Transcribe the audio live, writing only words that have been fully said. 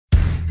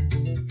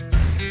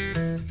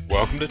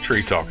welcome to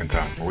Tree Talkin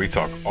Time, where we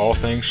talk all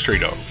things tree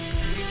dogs,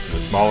 from the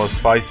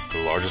smallest fights to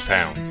the largest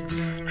hounds,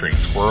 treating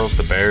squirrels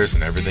to bears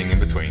and everything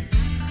in between.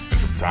 And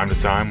from time to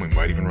time, we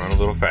might even run a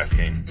little fast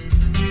game.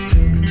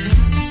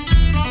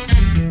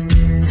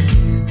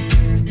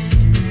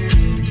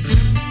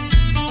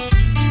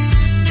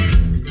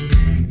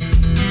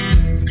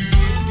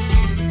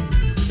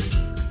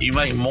 You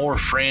make more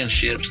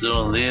friendships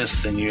doing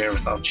this than you ever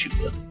thought you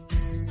would.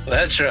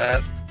 That's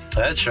right.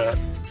 That's right.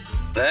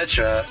 That's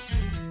right.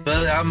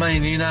 But I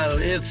mean, you know,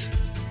 it's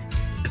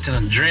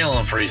an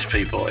adrenaline for these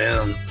people.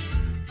 And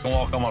I can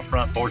walk on my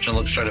front porch and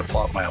look straight at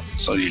Plot Mountain.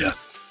 So yeah.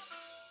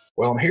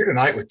 Well, I'm here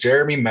tonight with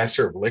Jeremy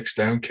Messer of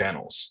Lickstone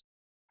Kennels.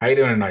 How you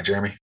doing tonight,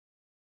 Jeremy?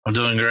 I'm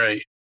doing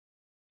great.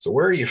 So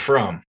where are you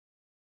from?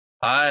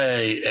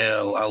 I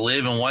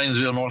live in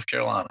Waynesville, North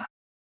Carolina.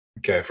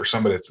 Okay, for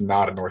somebody that's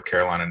not a North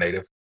Carolina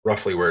native,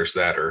 roughly where's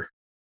that? Or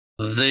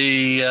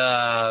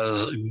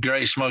The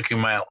Great Smoky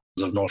Mountains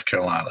of North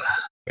Carolina.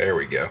 there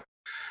we go.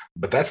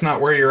 But that's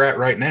not where you're at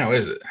right now,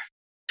 is it?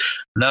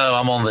 No,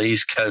 I'm on the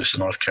East Coast of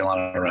North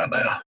Carolina right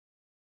now.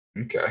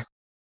 Okay.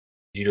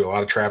 You do a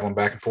lot of traveling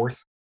back and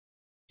forth?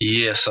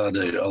 Yes, I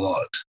do. A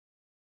lot.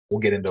 We'll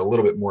get into a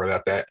little bit more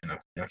about that in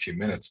a few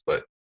minutes.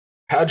 But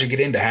how'd you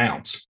get into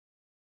hounds?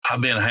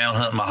 I've been hound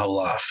hunting my whole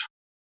life.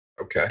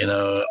 Okay. You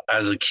know,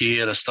 as a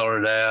kid, I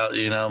started out,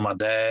 you know, my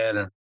dad,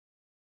 and,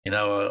 you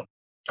know,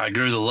 I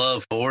grew the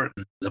love for it,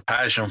 the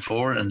passion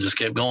for it, and just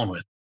kept going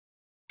with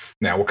it.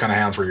 Now, what kind of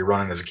hounds were you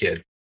running as a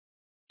kid?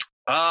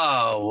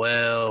 Oh,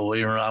 well,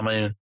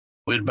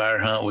 we'd bear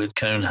hunt, we'd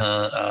coon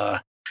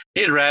hunt,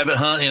 he'd rabbit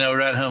hunt, you know,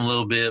 rabbit hunt a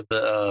little bit,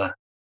 but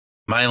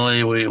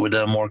mainly we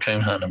done more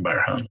coon hunting than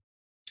bear hunting.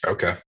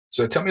 Okay.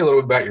 So tell me a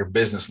little bit about your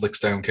business,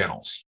 Lickstone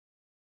Kennels.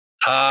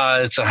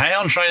 It's a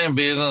hound training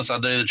business. I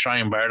do the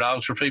train bear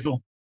dogs for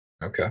people.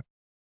 Okay.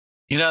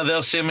 You know,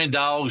 they'll send me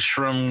dogs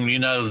from, you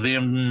know,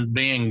 them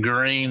being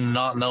green,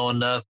 not knowing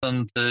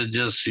nothing, to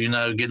just, you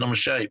know, getting them in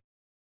shape.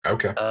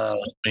 Okay.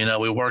 You know,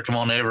 we work them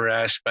on every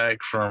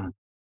aspect from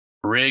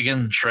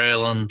rigging,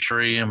 trailing,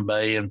 treeing,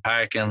 baying,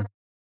 packing,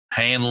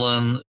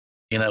 handling.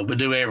 You know, we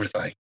do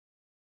everything.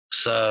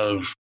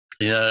 So,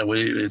 you know,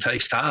 it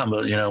takes time,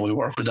 but, you know, we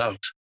work with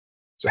dogs.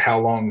 So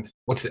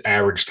what's the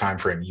average time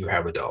frame you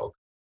have a dog?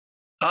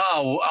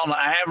 Oh, on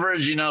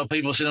average, you know,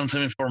 people send them to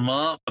me for a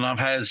month, and I've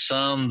had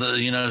some that,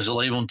 you know, to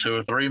leave them 2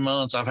 or 3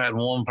 months. I've had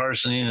one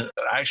person, you know,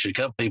 actually a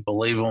couple people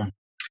leave them,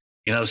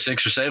 you know,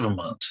 6 or 7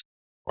 months.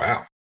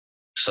 Wow.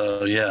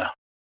 So, yeah.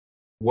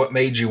 What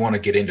made you want to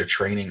get into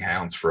training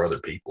hounds for other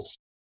people?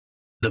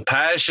 The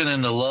passion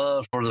and the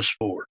love for the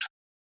sport.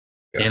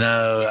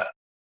 Yeah.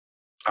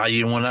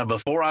 You know,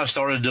 before I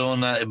started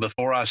doing that,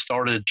 before I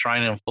started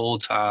training full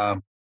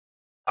time,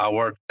 I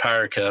worked at a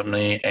power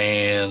company,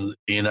 and,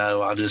 you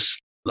know,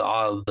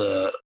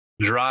 the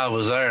drive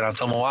was there, and I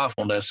told my wife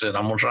one day, I said,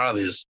 I'm going to try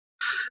this.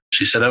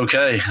 She said,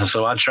 okay.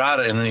 So I tried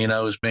it, and, you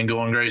know, it's been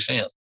going great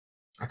since.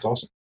 That's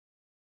awesome.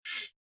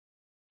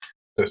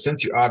 So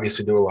since you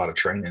obviously do a lot of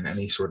training,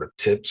 any sort of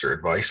tips or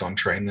advice on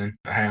training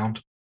a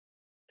hound?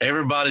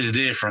 Everybody's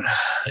different.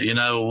 You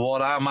know,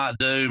 what I might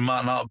do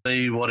might not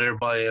be what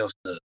everybody else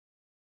does.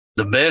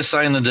 The best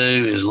thing to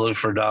do is look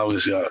for a dog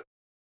that's got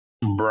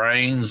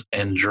brains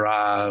and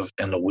drive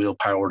and the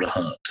willpower to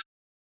hunt.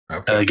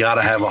 Okay. And they got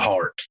to have a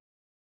heart.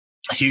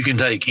 You can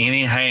take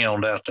any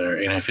hound out there,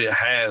 and if it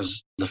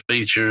has the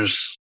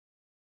features,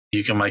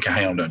 you can make a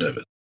hound out of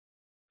it.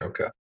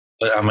 Okay.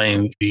 But, I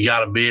mean, you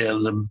got to be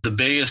the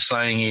biggest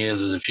thing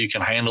is if you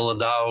can handle a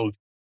dog.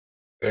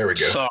 There we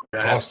go. Sorry,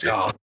 I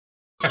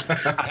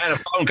had a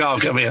phone call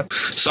come in.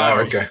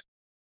 Sorry. Oh, okay.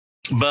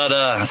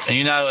 But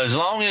you know, as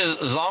long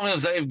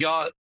as they've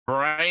got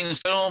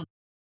brains to them,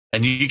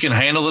 and you can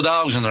handle the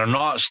dogs, and they're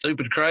not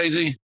stupid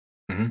crazy,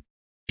 mm-hmm.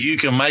 You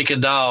can make a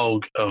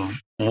dog of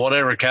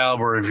whatever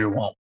caliber if you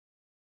want.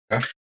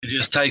 Okay. It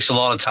just takes a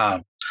lot of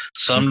time.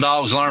 Some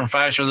dogs learn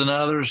faster than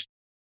others,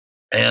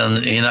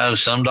 and, you know,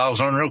 some dogs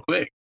learn real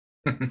quick.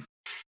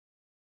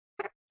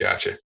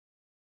 Gotcha.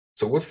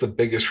 So what's the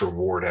biggest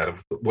reward out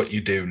of what you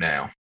do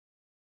now?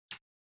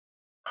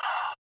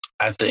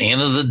 At the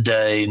end of the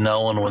day,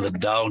 knowing when the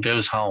dog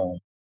goes home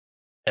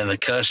and the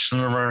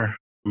customer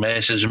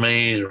message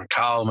me or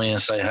call me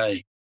and say,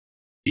 hey,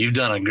 you've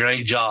done a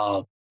great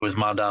job with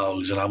my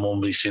dogs, and I'm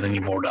going to be sending you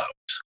more dogs.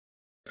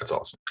 That's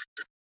awesome.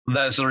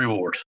 That's the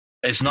reward.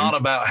 It's not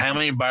about how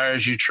many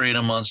bears you treat in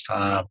a month's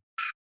time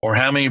or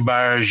how many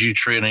bears you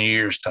treat in a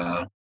year's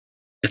time.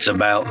 It's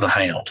about the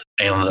hound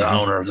and the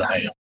owner of the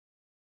hound.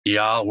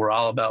 Yeah, we're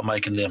all about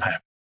making them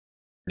happy.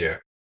 Yeah.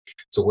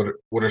 So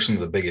what are some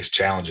of the biggest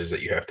challenges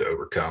that you have to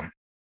overcome?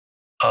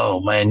 Oh,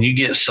 man, you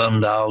get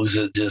some dogs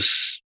that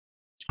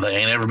they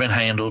ain't ever been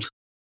handled.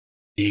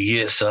 You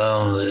get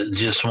some that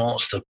just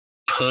wants to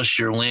push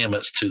your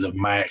limits to the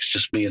max,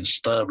 just being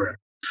stubborn,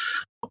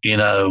 you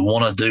know,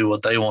 want to do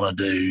what they want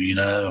to do, you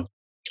know.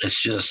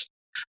 It's just,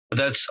 but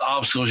that's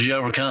obstacles you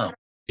overcome,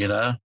 you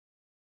know.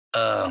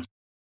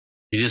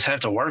 You just have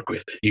to work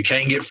with it. You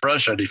can't get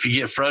frustrated. If you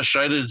get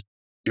frustrated,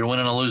 you're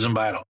winning a losing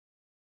battle.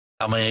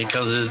 I mean,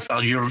 because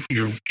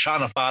you're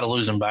trying to fight a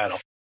losing battle.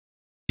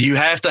 You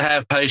have to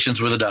have patience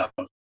with a dog.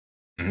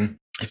 Mm-hmm.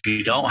 If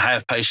you don't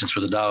have patience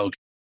with a dog,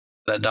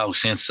 that dog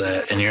senses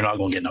that, and you're not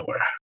going to get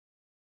nowhere.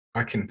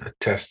 I can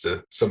attest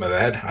to some of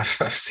that.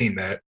 I've seen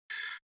that,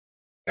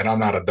 and I'm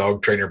not a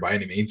dog trainer by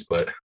any means,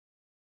 but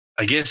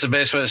I guess the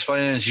best way to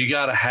explain it is you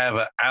got to have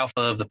an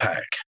alpha of the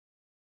pack,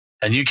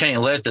 and you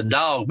can't let the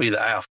dog be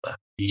the alpha.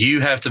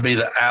 You have to be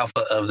the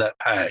alpha of that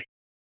pack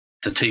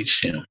to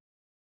teach him.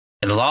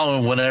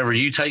 And whenever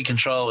you take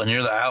control and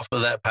you're the alpha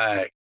of that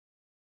pack,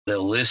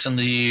 they'll listen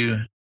to you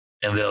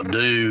and they'll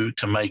do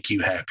to make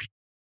you happy.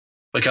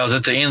 Because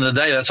at the end of the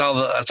day, that's all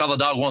the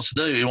dog wants to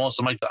do. He wants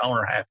to make the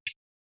owner happy.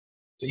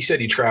 so you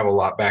said you travel a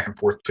lot back and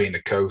forth between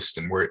the coast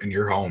and where in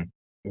your home.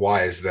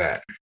 Why is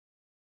that?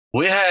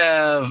 We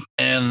have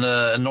in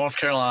North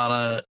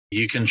Carolina,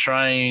 you can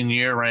train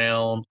year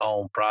round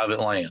on private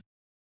land.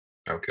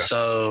 Okay.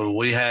 So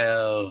we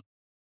have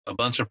a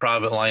bunch of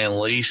private land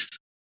leased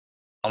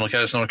on the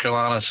coast of North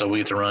Carolina, so we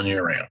get to run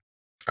year round.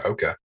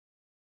 Okay.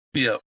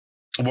 Yeah.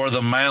 Where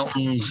the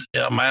mountains,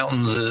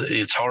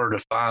 it's harder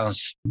to find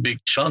big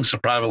chunks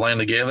of private land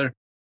together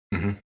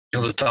Mm-hmm.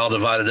 because it's all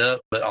divided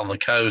up. But on the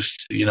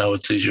coast,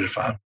 it's easier to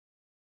find.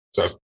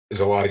 So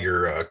is a lot of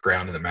your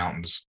ground in the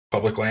mountains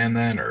public land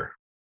then, or?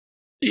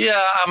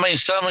 Yeah, I mean,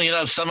 some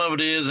of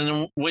it is,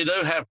 and we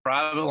do have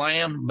private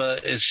land,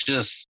 but it's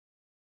just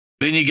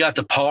then you got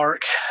the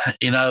park.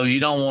 You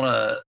don't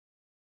want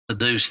to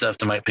do stuff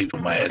to make people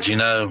mad.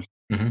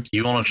 Mm-hmm.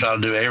 You want to try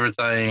to do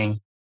everything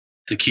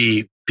to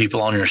keep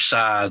people on your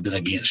side than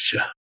against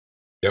you.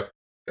 Yep.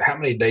 How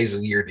many days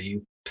a year do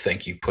you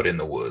think you put in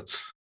the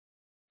woods?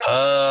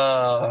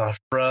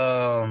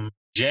 From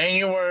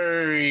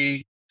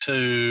January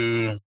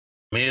to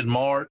mid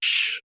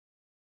March,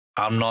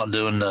 I'm not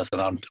doing nothing.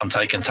 I'm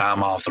taking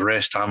time off. The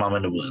rest of the time I'm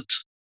in the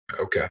woods.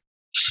 Okay.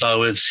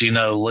 So it's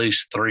at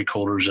least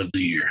 3/4 of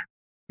the year.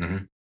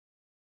 Mm-hmm.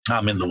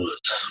 I'm in the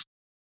woods.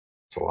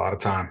 It's a lot of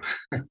time.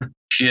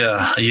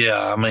 Yeah.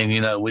 I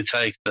mean, we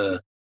take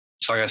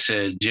it's like I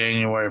said,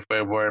 January,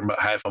 February, and about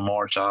half of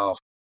March off.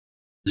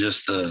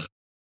 Just it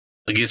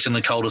gets in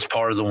the coldest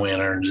part of the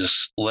winter and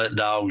just let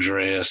dogs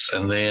rest.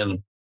 And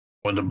then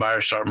when the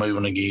bears start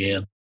moving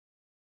again,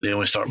 then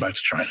we start back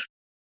to training.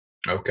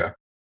 Okay.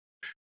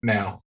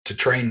 Now, to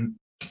train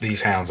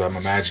these hounds, I'm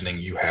imagining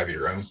you have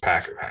your own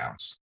pack of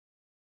hounds.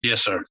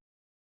 Yes, sir.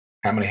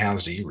 How many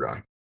hounds do you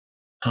run?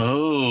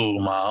 Oh,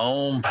 my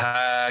own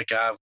pack.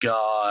 I've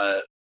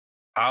got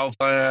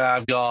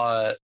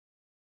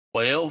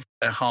 12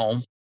 at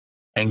home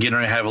and getting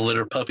ready to have a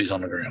litter of puppies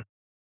on the ground.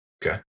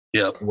 Okay.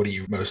 Yep. What do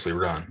you mostly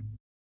run?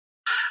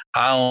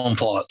 I own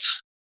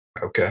plots.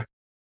 Okay.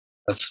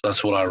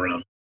 That's what I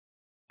run.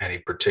 Any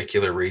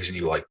particular reason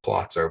you like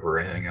plots over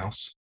anything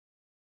else?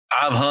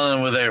 I've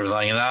hunted with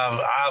everything, and I've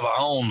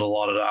owned a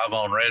lot of it. I've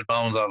owned red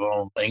bones, I've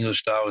owned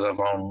English dogs,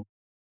 I've owned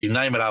you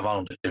name it, I've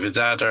owned it. If it's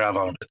out there, I've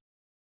owned it.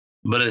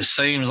 But it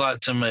seems like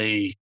to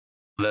me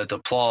that the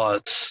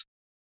plots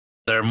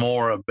they're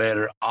more a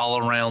better all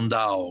around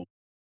dog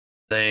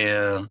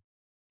than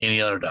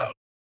any other dog,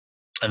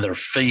 and their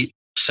feet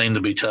seem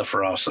to be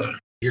tougher also.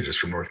 You're just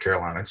from North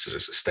Carolina. It's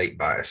just a state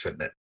bias,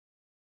 isn't it?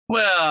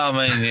 Well, I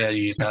mean,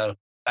 yeah,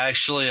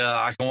 actually,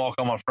 I can walk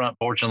on my front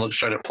porch and look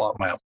straight at Plot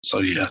Mountain. So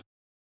yeah,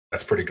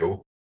 That's pretty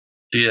cool.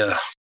 yeah.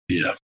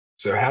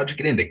 So how'd you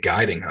get into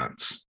guiding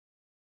hunts?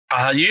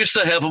 I used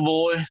to help a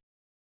boy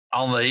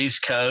on the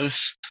East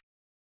Coast.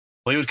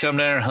 We would come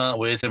down and hunt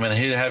with him, and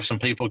he'd have some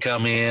people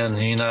come in,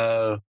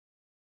 to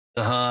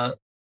hunt.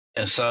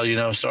 And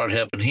so, started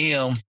helping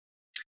him.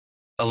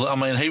 I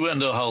mean, he wouldn't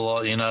do a whole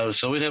lot,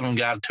 so we'd have him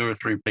guide 2 or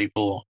 3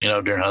 people,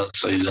 during hunting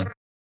season.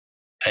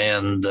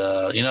 And,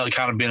 it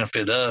kind of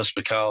benefited us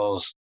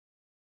because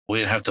we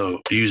didn't have to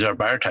use our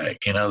bear tag.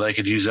 They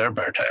could use their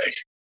bear tag.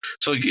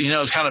 So,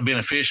 it's kind of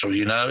beneficial,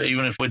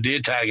 even if we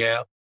did tag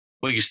out,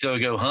 we could still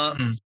go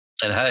hunting.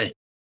 And hey,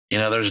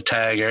 there's a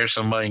tag there.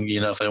 Somebody,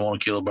 if they want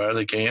to kill a bear,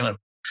 they can.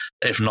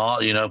 If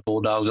not,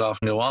 pull dogs off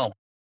and go on.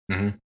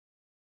 Mm-hmm.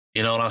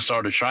 When I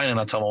started training,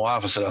 I told my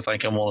wife, I said, I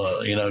think I'm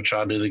going to,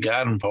 try to do the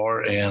guiding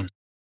part. And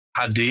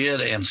I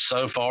did. And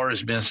so far,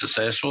 it's been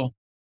successful.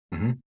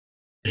 Mm-hmm.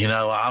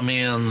 I'm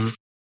in,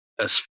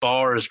 as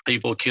far as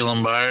people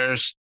killing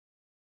bears,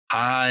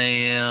 I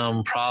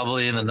am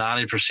probably in the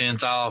 90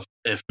 percentile,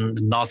 if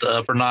not the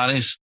upper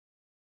 90s.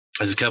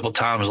 There's a couple of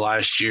times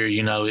last year,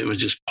 it was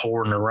just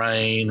pouring the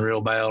rain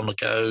real bad on the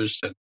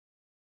coast and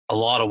a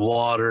lot of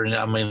water. And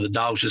I mean, the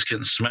dogs just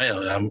couldn't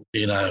smell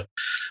it,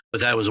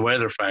 but that was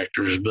weather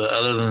factors. But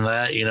other than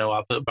that,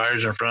 I put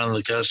bears in front of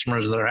the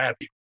customers and they're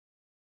happy.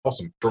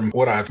 Awesome. From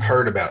what I've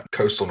heard about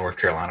coastal North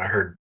Carolina, I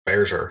heard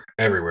bears are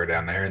everywhere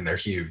down there and they're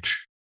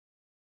huge.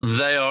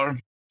 They are.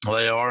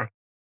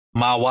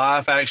 My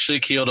wife actually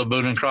killed a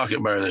Boone and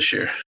Crockett bear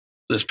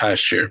this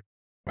past year.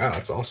 Wow,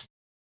 that's awesome.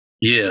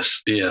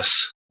 Yes.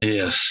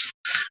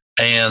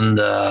 And,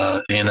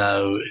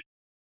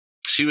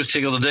 she was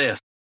tickled to death.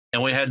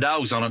 And we had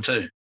dogs on it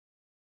too.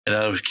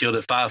 Killed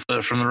it 5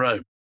 foot from the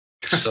road.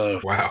 So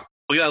wow.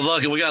 we got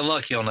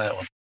lucky on that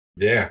one.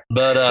 Yeah.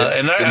 But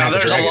and Didn't have to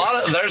there's a drag it.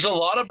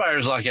 lot of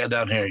bears like that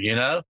down here. You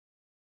know,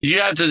 you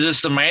have to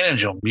just to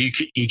manage them.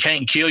 You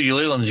can't kill your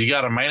little ones. You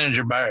got to manage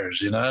your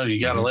bears. You know,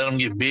 you got to let them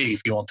get big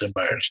if you want them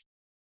bears.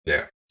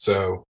 Yeah.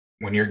 So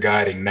when you're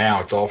guiding now,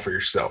 it's all for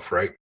yourself,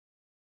 right?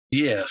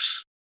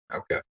 Yes.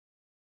 Okay.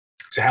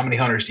 So how many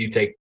hunters do you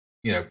take,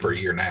 per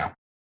year now?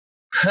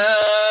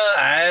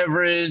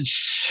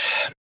 Average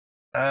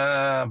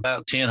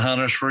about 10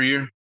 hunters per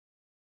year.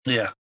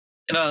 Yeah.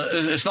 You know,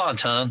 it's not a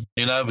ton,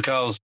 you know,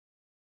 because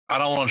I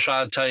don't want to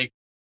try to take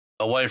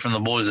away from the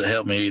boys that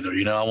help me either.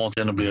 You know, I want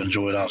them to be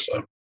enjoyed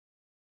also.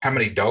 How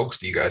many dogs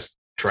do you guys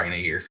train a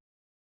year?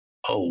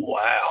 Oh,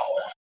 wow.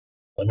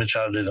 Let me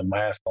try to do the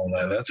math on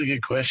that. That's a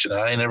good question.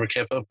 I ain't never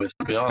kept up with,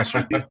 to be honest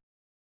with you.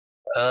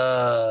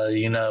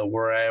 You know,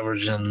 we're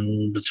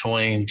averaging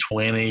between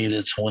 20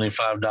 to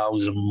 25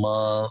 dogs a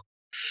month.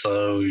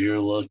 So you're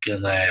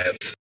looking at,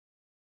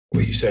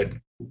 Well, you said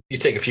you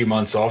take a few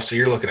months off, so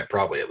you're looking at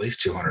probably at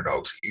least 200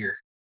 dogs a year.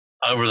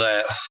 over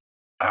that.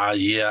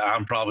 Yeah,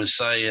 I'm probably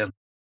saying,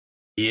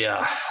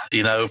 yeah,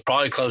 you know,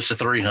 probably close to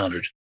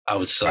 300, I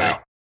would say.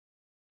 Wow.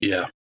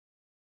 Yeah.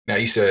 Now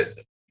you said,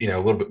 a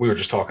little bit, we were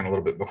just talking a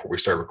little bit before we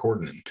started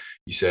recording, and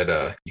you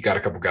said you got a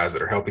couple guys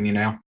that are helping you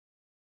now.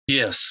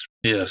 Yes.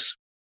 Yes.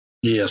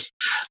 Yes.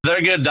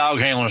 They're good dog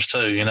handlers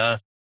too, you know.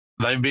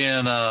 They've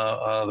been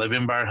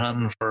bear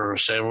hunting for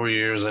several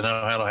years. They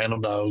know how to handle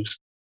dogs.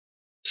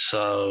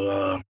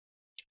 So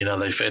you know,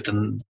 they fit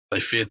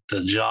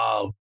the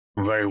job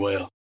very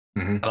well.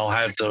 Mm-hmm. I don't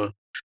have to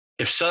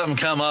if something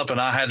come up and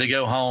I had to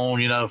go home,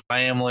 you know,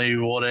 family,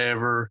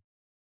 whatever,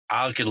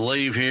 I could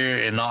leave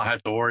here and not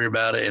have to worry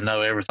about it and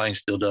know everything's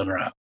still done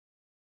right.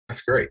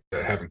 That's great,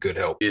 having good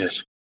help.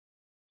 Yes.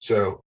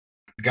 So,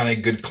 got any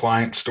good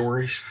client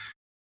stories?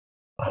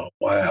 Oh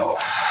wow.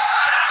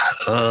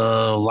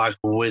 Like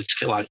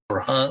which, like for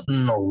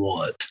hunting or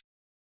what?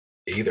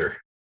 Either.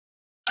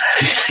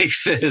 He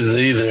says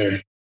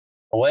either.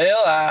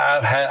 Well,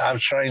 I've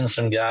trained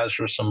some guys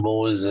for some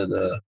boys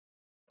that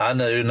I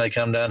knew, and they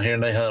come down here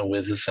and they hunt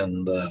with us,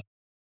 and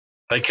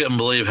they couldn't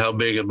believe how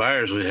big of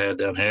bears we had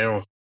down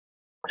here.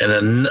 And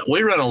then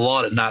we run a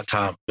lot at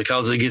nighttime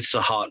because it gets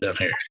so hot down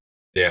here.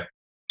 Yeah.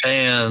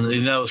 And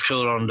you know it's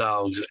cooler on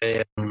dogs.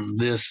 And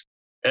this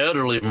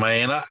elderly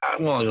man,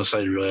 I'm not gonna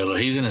say real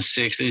elderly. He's in his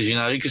 60s. You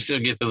know, he can still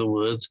get through the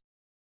woods.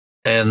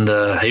 And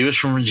he was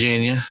from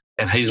Virginia,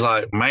 and he's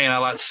like, "Man, I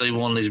like to see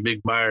one of these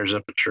big bears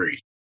up a tree."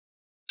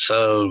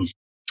 So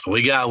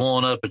we got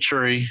one up a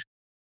tree.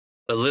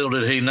 But little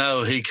did he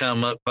know he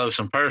come up close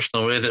and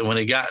personal with it. When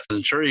he got to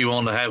the tree, he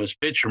wanted to have his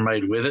picture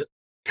made with it.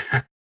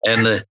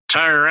 And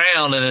turn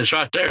around, and it's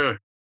right there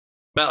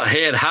about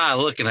head high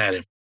looking at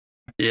him.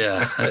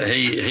 Yeah,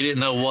 he didn't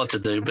know what to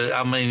do. But,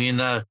 I mean, you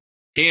know,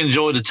 he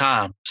enjoyed the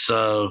time.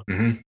 So,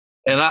 and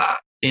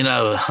you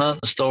know,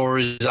 hunting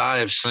stories I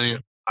have seen,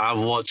 I've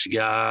watched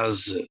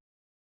guys that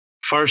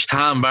first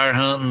time bear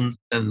hunting,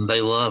 and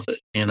they love it.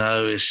 You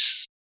know,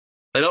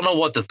 they don't know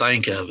what to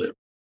think of it.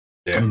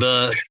 Yeah.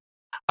 But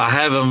I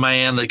have a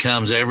man that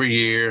comes every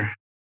year,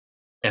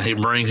 and he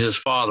brings his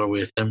father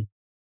with him,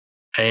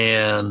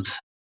 and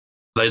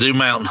they do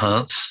mountain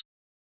hunts.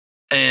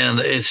 And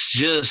it's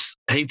just,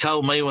 he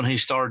told me when he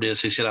started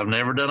this, he said, I've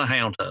never done a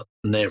hound hunt.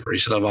 Never. He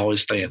said, I've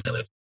always stayed in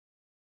it.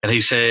 And he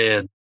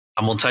said,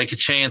 I'm going to take a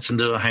chance and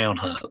do a hound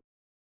hunt.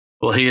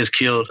 Well, he has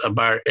killed a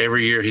bear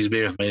every year he's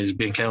been with me. He's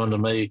been coming to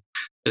me.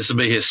 This will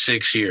be his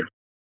 6th year.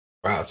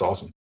 Wow, that's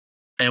awesome.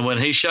 And when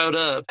he showed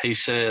up, he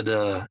said,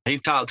 he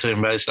talked to him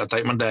about it. He said, I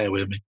take my dad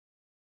with me.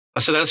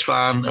 I said, that's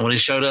fine. And when he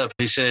showed up,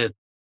 he said,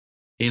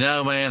 you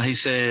know, man, he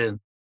said,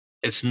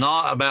 it's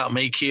not about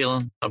me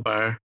killing a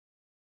bear.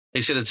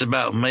 He said, it's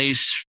about me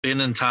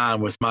spending time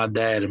with my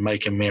dad and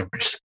making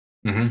memories.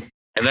 And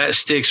that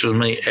sticks with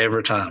me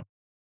every time.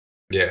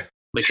 Yeah.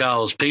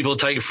 Because people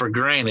take for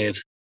granted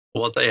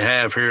what they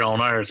have here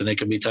on earth, and it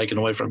can be taken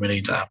away from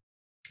anytime.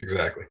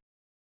 Exactly.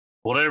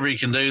 Whatever you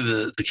can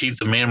do to keep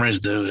the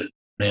memories, do it,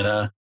 you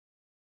know?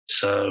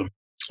 So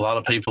a lot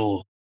of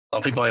people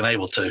ain't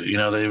able to, you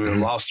know, they either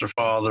lost their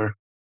father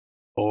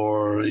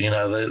or, you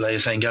know, they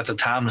just ain't got the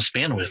time to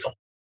spend with them.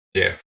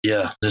 Yeah.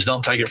 Yeah. Just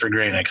don't take it for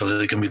granted because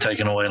it can be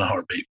taken away in a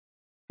heartbeat.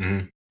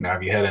 Now,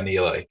 have you had any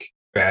like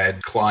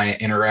bad client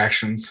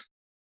interactions?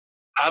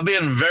 I've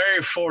been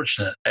very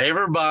fortunate.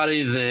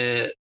 Everybody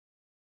that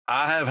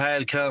I have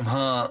had come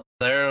hunt,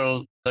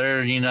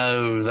 they're you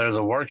know, they're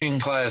the working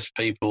class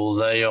people.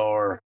 They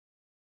are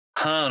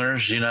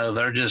hunters, you know,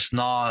 they're just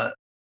not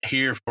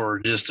here for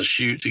just a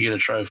shoot to get a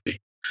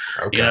trophy.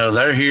 Okay. You know,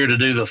 they're here to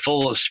do the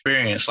full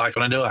experience. Like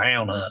when I do a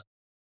hound hunt,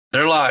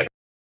 they're like,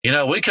 you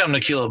know, we come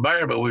to kill a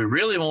bear, but we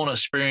really want to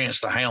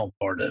experience the hound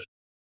part of it.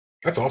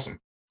 That's awesome.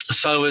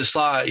 So it's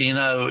like, you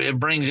know, it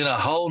brings in a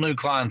whole new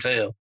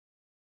clientele.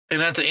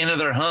 And at the end of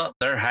their hunt,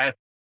 they're happy,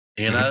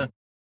 you know,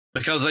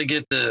 because they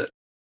get to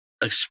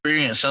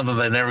experience something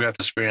they never got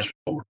to experience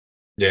before.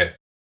 Yeah.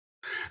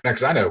 Now,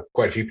 because I know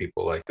quite a few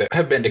people like that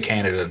have been to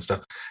Canada and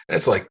stuff. And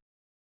it's like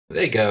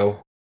they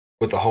go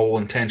with the whole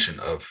intention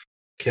of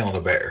killing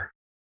a bear.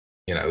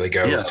 You know, they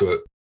go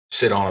to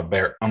sit on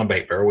a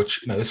bait barrel,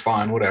 which is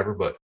fine, whatever.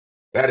 But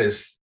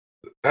that's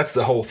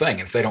the whole thing.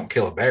 If they don't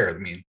kill a bear, I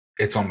mean,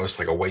 it's almost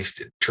like a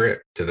wasted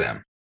trip to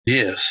them.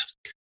 Yes.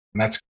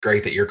 And that's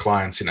great that your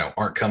clients,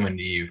 aren't coming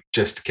to you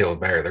just to kill a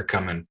bear. They're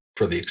coming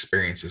for the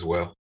experience as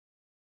well.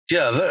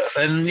 Yeah.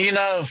 And,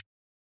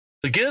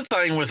 the good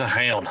thing with a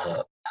hound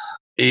hunt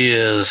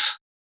is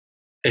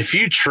if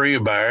you tree a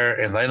bear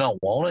and they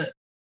don't want it,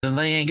 then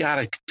they ain't got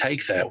to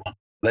take that one.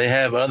 They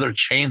have other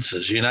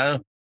chances,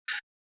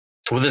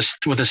 With a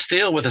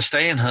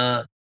stand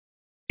hunt,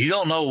 you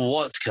don't know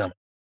what's coming.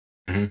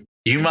 Mm-hmm.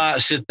 You might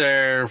sit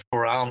there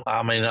for, I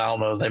don't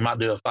know, they might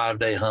do a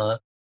 5-day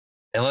hunt.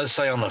 And let's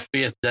say on the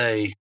 5th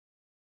day,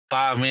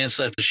 5 minutes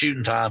left of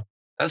shooting time,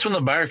 that's when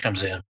the bear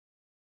comes in.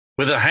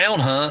 With a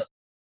hound hunt,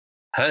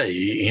 hey,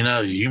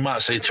 you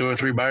might see 2 or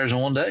 3 bears in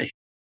one day.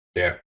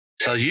 Yeah.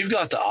 So you've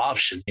got the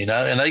option,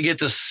 and they get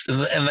to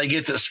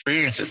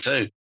experience it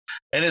too.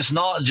 And it's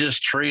not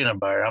just treeing a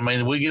bear. I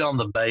mean, we get on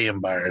the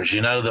baying bears,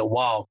 that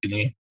walk, and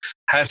you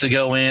have to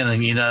go in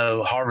and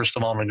harvest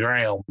them on the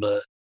ground.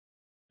 But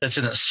it's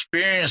an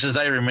experience that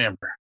they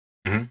remember.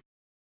 Mm-hmm.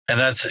 And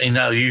that's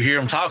you hear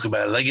them talk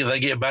about it. They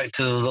get back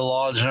to the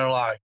lodge and they're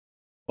like,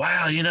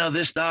 "Wow,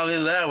 this dog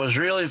that was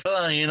really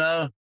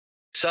fun."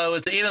 So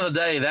at the end of the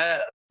day,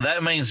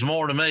 that means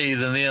more to me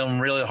than them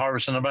really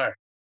harvesting a bear,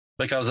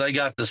 because they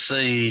got to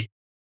see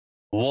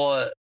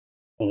what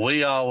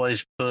we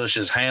always push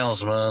as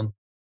houndsmen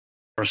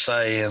for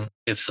saying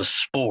it's a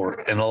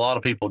sport, and a lot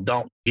of people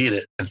don't get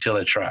it until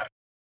they try it.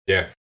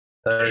 Yeah.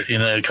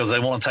 Because they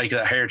want to take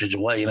that heritage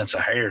away, and it's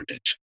a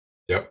heritage.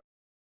 Yep.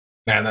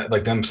 Man,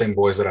 like them same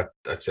boys that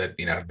I said,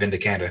 been to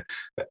Canada,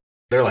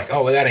 they're like,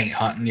 oh, that ain't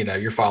hunting.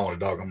 You're following a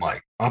dog. I'm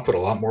like, I'll put a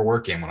lot more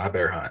work in when I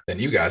bear hunt than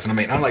you guys. And I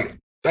mean, I'm like,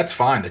 that's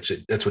fine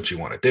that's what you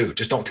want to do.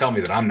 Just don't tell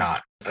me that I'm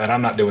not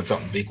doing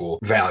something of equal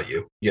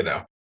value.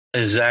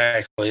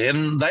 Exactly,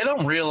 and they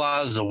don't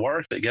realize the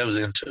work that goes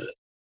into it.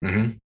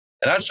 Mm-hmm.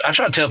 And I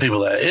try to tell people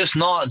that it's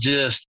not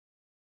just,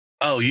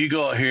 oh, you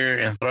go out here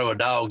and throw a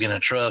dog in a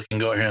truck and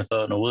go out here and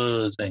throw it in the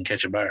woods and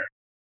catch a bear.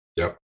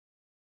 Yep.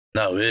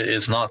 No,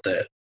 it's not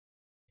that.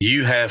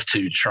 You have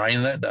to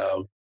train that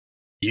dog.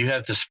 You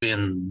have to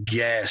spend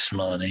gas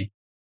money.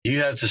 You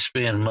have to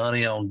spend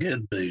money on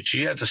good boots.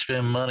 You have to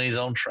spend money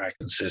on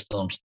tracking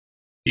systems.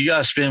 You got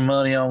to spend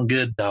money on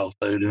good dog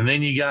food. And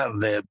then you got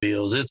vet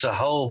bills.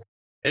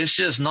 It's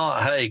just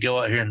not, hey, go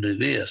out here and do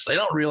this. They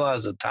don't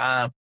realize the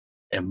time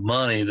and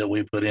money that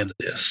we put into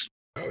this.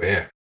 Oh,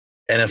 yeah.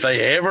 And if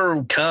they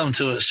ever come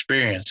to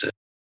experience it,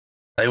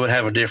 they would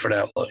have a different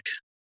outlook.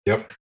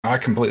 Yep. I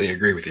completely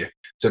agree with you.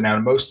 So now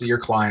most of your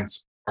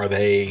clients, are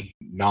they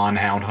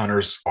non-hound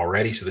hunters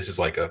already? So this is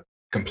like a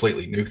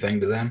completely new thing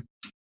to them?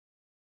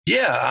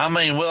 Yeah. I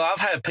mean, well, I've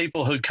had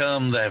people who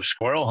come that have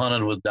squirrel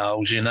hunted with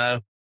dogs,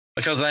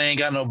 because they ain't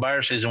got no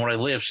bear season where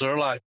they live. So they're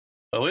like,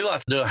 well, we like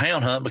to do a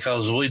hound hunt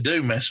because we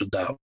do mess with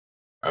dogs.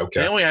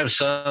 Okay. Then we have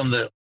some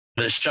that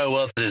show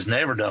up that has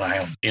never done a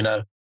hound,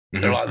 Mm-hmm.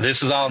 They're like,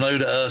 this is all new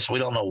to us. We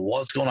don't know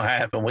what's going to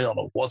happen. We don't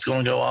know what's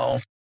going to go on.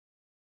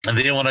 And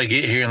then when they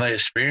get here and they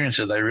experience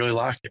it, they really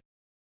like it.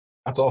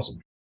 That's awesome.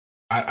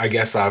 I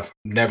guess I've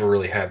never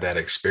really had that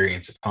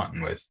experience of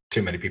hunting with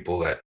too many people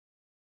that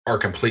are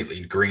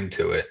completely green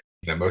to it.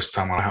 Most of the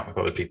time when I hunt with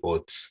other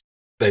people,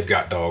 they've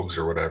got dogs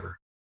or whatever.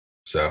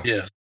 So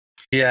yeah.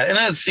 And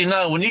that's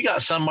when you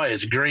got somebody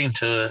that's green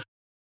to it,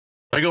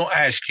 they're going to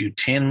ask you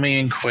 10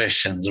 million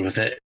questions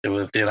within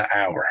an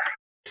hour.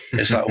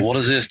 It's like, what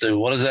does this do?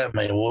 What does that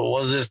mean?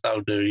 What does this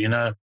dog do?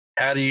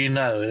 How do you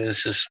know?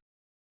 It's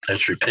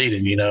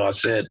repeating. I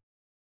said,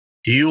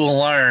 you will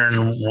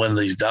learn when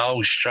these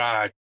dogs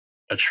strike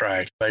a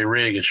track, they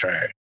rig a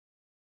track.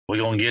 We're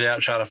going to get out,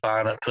 try to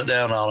find it, put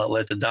down on it,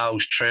 let the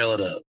dogs trail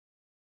it up.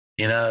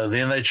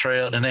 Then they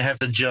trail it and they have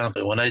to jump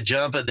it. When they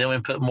jump it, then we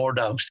put more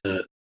dogs to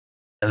it.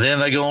 And then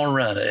they go and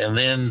run it. And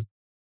then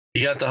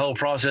you got the whole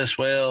process.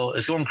 Well,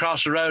 it's going to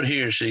cross the road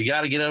here, so you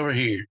got to get over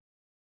here.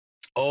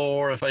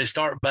 Or if they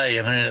start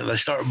baying and they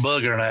start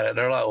boogering at it,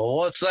 they're like, well,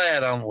 what's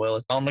that? Well,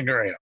 it's on the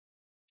ground.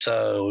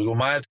 So we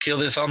might have to kill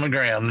this on the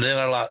ground. And then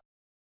they're like,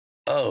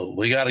 oh,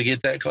 we got to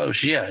get that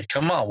close. Yeah,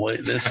 come on.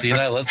 Let's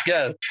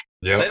go.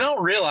 Yep. They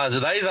don't realize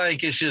it. They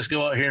think it's just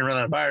go out here and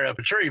run a bear up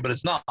a tree, but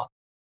it's not.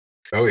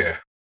 Oh, yeah.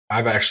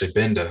 I've actually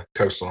been to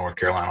coastal North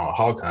Carolina on a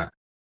hog hunt.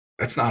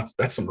 That's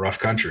some rough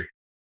country.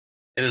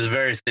 It is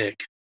very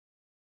thick.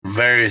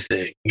 Very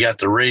thick. You got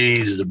the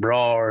reeds, the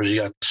briars,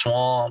 you got the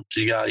swamps,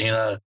 you got,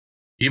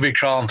 you be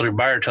crawling through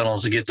bear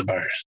tunnels to get the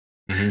bears.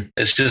 Mm-hmm.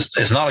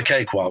 It's not a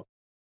cakewalk.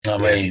 I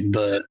mean,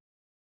 but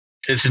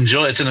it's an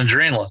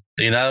adrenaline,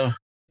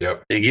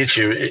 Yep. It gets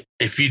you.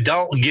 If you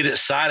don't get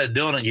excited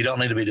doing it, you don't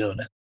need to be doing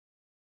it.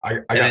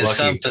 I got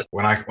lucky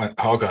when I went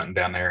hog hunting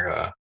down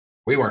there.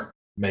 We weren't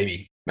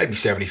maybe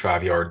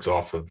 75 yards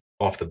off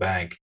the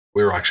bank.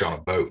 We were actually on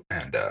a boat,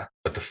 and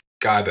but the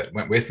guy that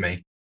went with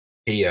me,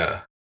 he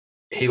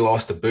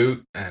lost a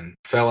boot and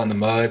fell in the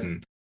mud,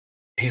 and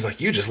he's like,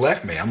 "You just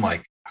left me." I'm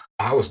like,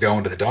 "I was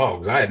going to the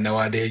dogs. I had no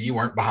idea you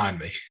weren't behind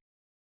me."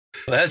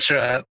 That's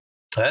right.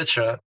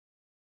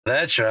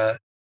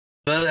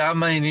 But I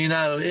mean,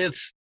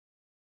 it's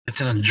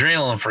an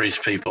adrenaline for these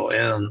people,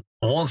 and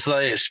once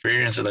they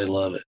experience it, they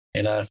love it.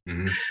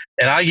 Mm-hmm.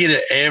 And I get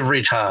it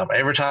every time.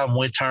 Every time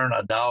we turn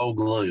a dog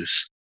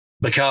loose,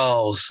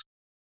 because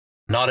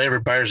not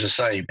every bear's the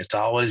same. It's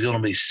always going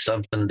to be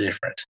something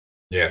different.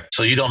 Yeah.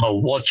 So you don't know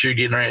what you're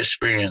getting to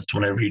experience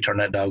whenever you turn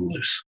that dog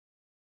loose.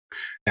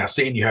 Now,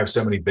 seeing you have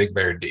so many big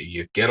bears, do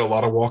you get a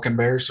lot of walking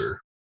bears,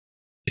 or?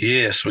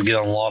 Yes, we get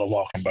on a lot of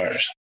walking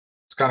bears.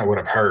 It's kind of what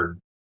I've heard.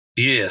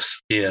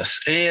 Yes, yes.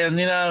 And,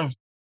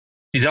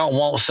 you don't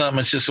want something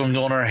that's just going to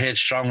go in our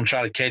headstrong and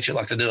try to catch it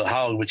like they do a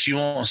hog, but you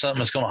want something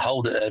that's going to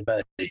hold it at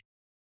bay.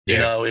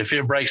 Yeah. If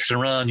it breaks the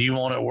run, you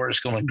want it where it's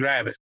going to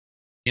grab it,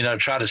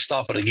 try to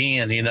stop it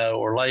again,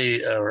 or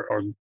lay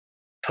or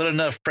put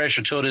enough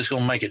pressure to it, it's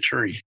going to make it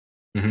tree.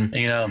 Mm-hmm.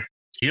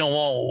 You don't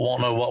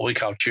want no what we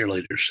call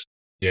cheerleaders.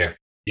 Yeah.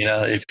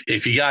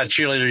 If you got a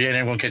cheerleader, you ain't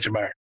never going to catch a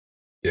bear.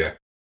 Yeah.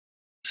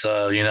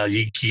 So, you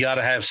got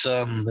to have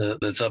something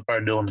that's up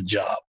there doing the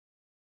job.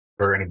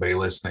 For anybody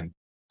listening,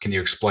 can you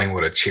explain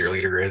what a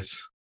cheerleader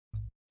is?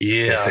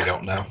 Yeah. In case they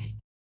don't know.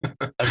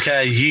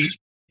 Okay.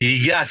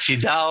 You got your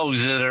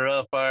dogs that are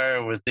up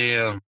there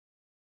within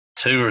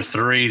 2 or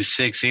 3 to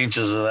 6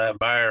 inches of that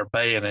bear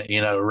paying it,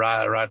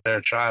 right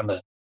there trying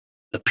to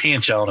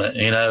pinch on it,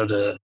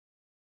 to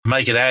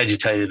make it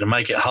agitated, to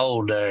make it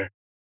hold there.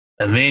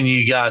 And then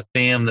you got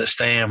them that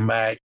stand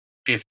back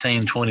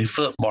 15, 20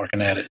 foot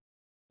barking at it.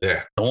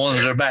 Yeah. The ones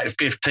that are back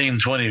 15,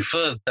 20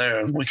 foot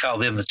there, we call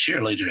them the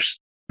cheerleaders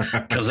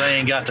because they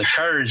ain't got the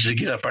courage to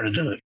get up there to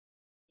do it.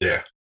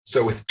 Yeah.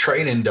 So with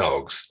training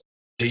dogs,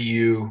 do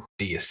you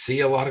see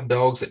a lot of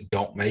dogs that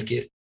don't make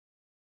it?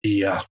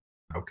 Yeah.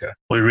 Okay.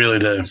 We really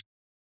do.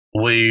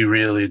 We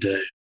really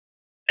do.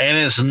 And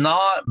it's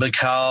not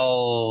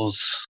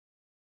because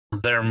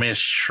they're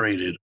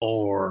mistreated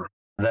or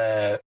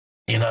that,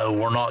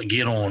 we're not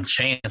getting on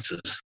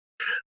chances.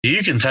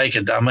 You can take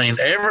it. I mean,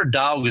 every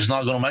dog is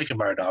not going to make a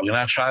bear dog. And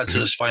I try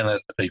to explain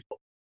that to people.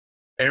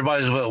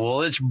 Everybody's,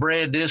 well, it's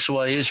bred this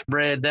way, it's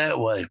bred that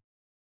way.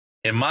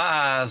 In my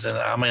eyes, and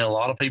I mean, a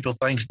lot of people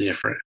think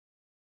different.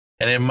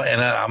 And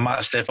I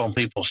might step on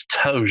people's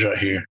toes right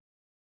here,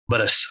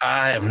 but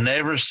I have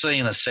never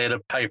seen a set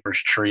of papers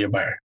tree a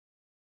bear.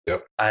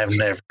 Yep. I have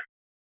never.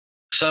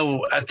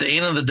 So at the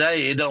end of the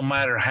day, it don't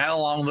matter how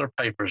long their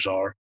papers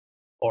are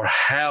or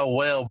how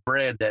well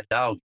bred that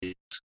dog is.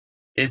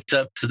 It's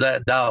up to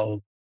that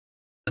dog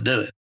to do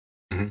it.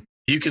 Mm-hmm.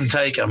 You can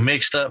take a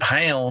mixed up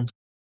hound,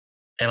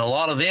 and a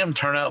lot of them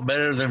turn out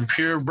better than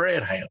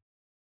purebred hound.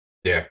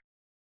 Yeah.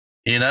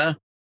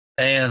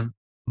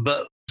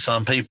 But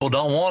some people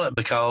don't want it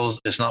because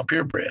it's not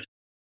purebred.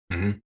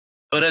 Mm-hmm.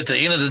 But at the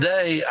end of the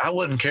day, I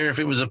wouldn't care if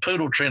it was a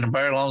poodle training a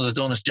bear as long as it's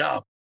doing its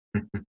job.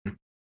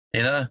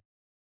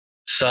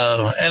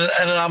 So, and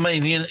I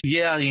mean,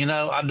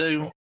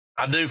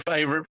 I do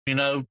favorite,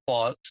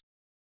 plots,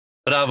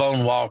 but I've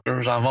owned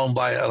walkers. I've owned,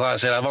 like I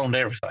said, I've owned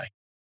everything.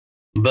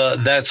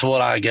 But that's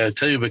what I go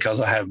to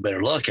because I have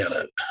better luck out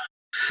of it.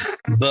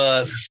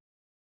 But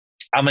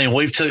I mean,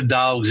 we've took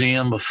dogs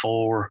in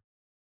before,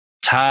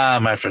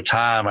 time after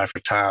time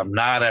after time,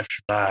 night after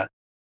night,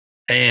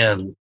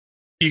 and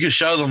you can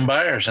show them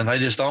bears, and they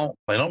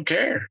don't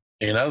care.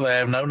 They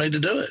have no need to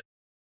do it.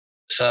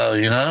 So,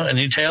 and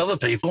you tell the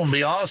people and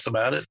be honest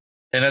about it.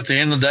 And at the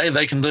end of the day,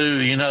 they can do,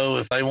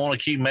 if they want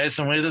to keep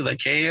messing with it, they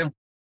can.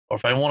 Or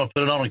if they want to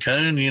put it on a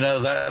coon,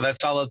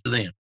 that's all up to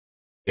them.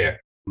 Yeah.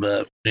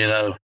 But,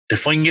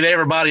 if we can get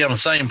everybody on the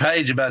same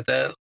page about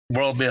that, the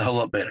world will be a whole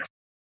lot better.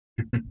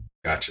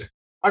 Gotcha.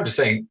 I'm just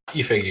saying,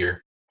 you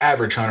figure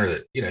average hunter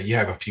that, you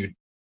have a few,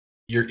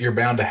 you're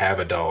bound to have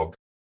a dog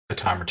a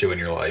time or two in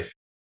your life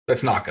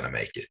that's not going to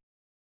make it,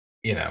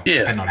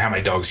 depending on how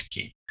many dogs you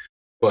keep.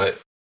 But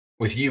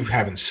with you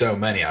having so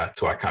many,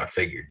 that's why I kind of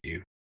figured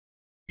you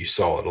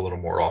saw it a little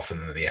more often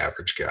than the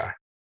average guy.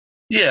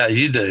 Yeah,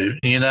 you do,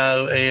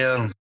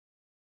 and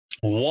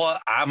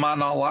what I might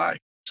not like,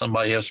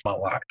 somebody else might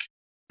like.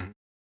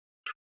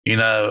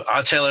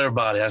 I tell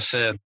everybody, I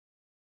said,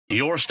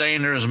 your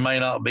standards may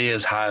not be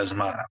as high as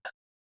mine.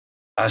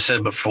 I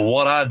said, but for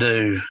what I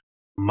do,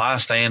 my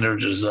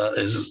standards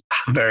is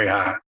very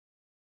high.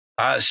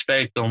 I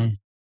expect them,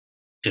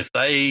 if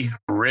they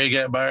rig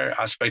that bear,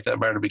 I expect that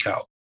bear to be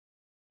caught.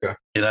 Yeah.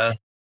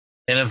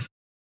 And if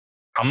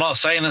I'm not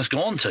saying it's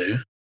going to,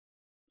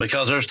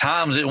 because there's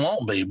times it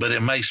won't be, but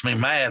it makes me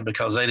mad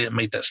because they didn't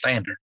meet that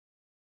standard.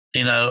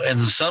 And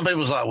some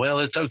people's like, well,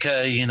 it's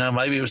okay,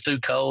 maybe it was too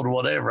cold or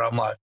whatever. I'm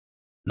like,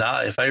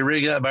 nah, if they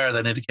rig that bear,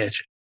 they need to catch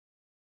it.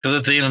 Because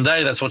at the end of the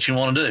day, that's what you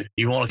want to do.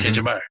 You want to catch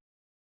a bear.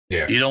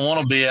 Yeah. You don't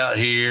want to be out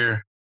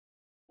here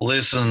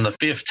listening to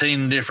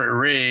 15 different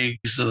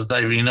rigs that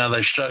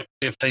they've struck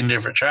 15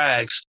 different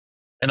tracks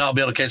and not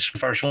be able to catch the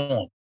first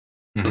one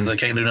because they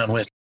can't do nothing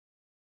with it.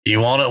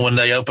 You want it when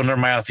they open their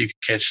mouth, you can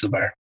catch the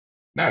bear.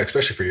 No,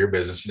 especially for your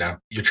business,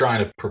 you're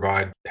trying to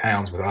provide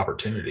hounds with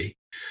opportunity.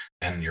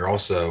 And you're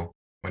also,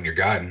 when you're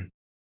guiding,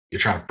 you're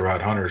trying to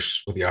provide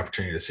hunters with the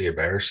opportunity to see a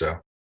bear. So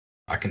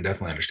I can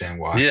definitely understand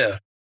why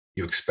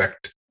you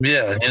expect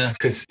Yeah, yeah.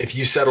 Because if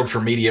you settled for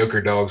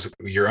mediocre dogs,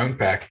 your own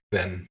pack,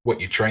 then what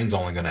you train's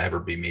only going to ever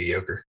be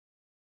mediocre.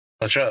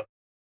 That's right.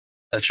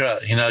 That's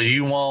right.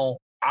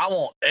 I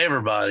want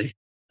everybody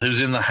who's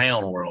in the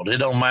hound world. It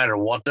don't matter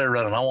what they're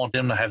running. I want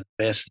them to have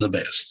the best of the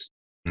best.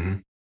 Mm-hmm.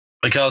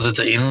 Because at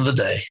the end of the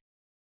day,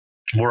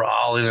 we're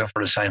all in it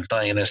for the same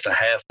thing, and it's to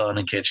have fun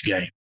and catch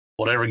game.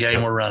 Whatever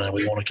game we're running,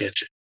 we want to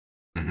catch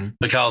it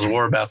because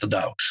we're about the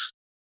dogs.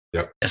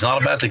 Yep. It's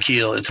not about the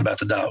kill; it's about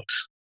the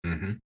dogs.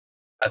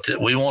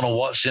 Mm-hmm. We want to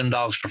watch them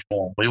dogs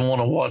perform. We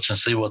want to watch and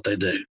see what they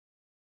do.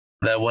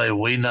 That way,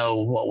 we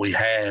know what we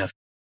have.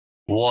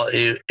 What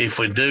if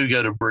we do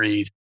go to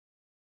breed?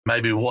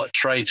 Maybe what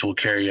traits will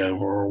carry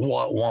over or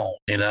what won't.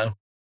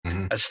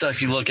 That's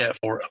stuff you look at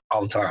for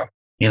all the time.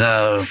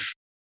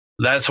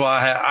 That's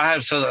why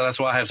that's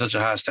why I have such a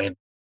high standard.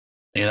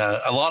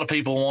 A lot of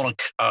people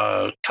want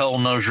a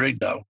cold nose rig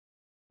dog.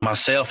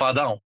 Myself, I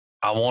don't.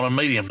 I want a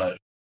medium nose.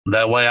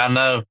 That way, I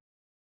know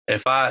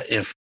if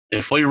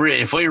we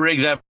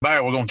rig that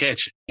bear, we're gonna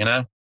catch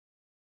it.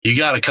 You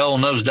got a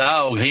cold nosed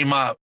dog, he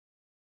might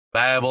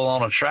babble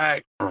on a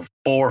track for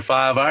 4 or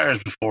 5 hours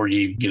before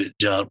you get it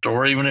jumped,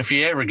 or even if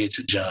he ever gets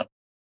it jumped.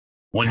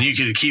 When you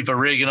could keep a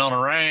rigging on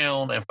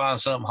around and find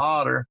something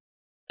hotter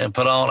and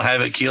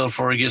have it killed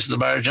before he gets to the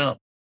bear jump.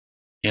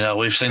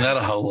 We've seen that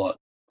a whole lot.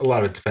 A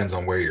lot of it depends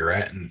on where you're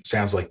at, and it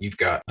sounds like you've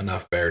got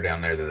enough bear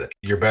down there that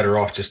you're better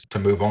off just to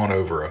move on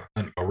over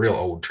a real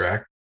old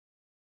track.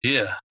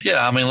 Yeah.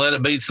 I mean, let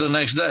it be to the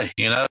next day,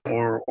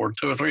 or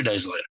 2 or 3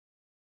 days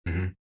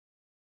later.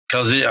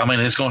 Because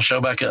it's going to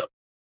show back up.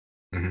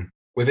 Mm-hmm.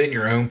 Within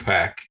your own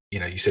pack,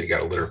 you said you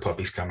got a litter of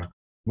puppies coming.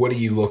 What do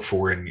you look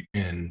for in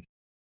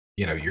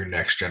your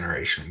next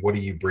generation? What are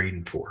you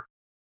breeding for?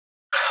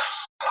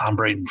 I'm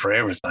breeding for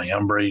everything.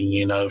 I'm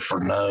breeding, for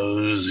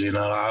nose.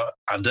 I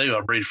do.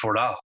 I breed for it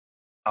all.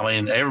 I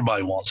mean,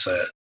 everybody wants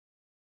that.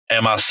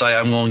 Am I say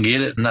I'm going to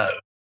get it? No.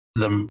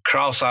 The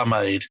cross I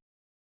made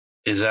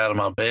is out of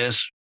my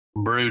best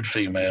brood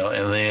female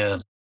and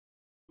then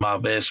my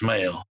best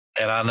male.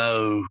 And I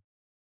know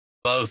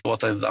both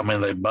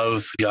they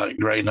both got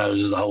great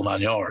noses the whole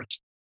 9 yards.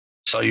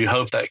 So you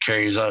hope that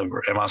carries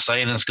over. Am I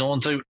saying it's going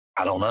to?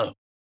 I don't know.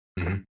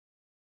 Mm-hmm.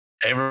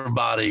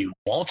 Everybody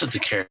wants it to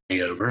carry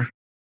over,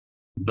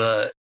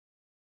 but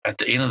at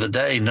the end of the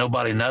day,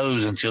 nobody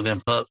knows until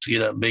them pups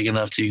get up big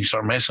enough to you can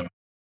start messing.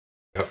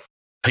 Yep.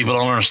 People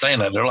don't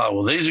understand that. They're like,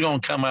 well, these are going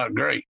to come out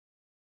great.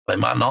 They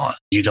might not.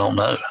 You don't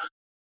know.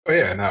 Oh,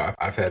 yeah. No,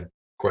 I've had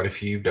quite a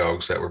few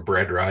dogs that were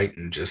bred right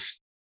and just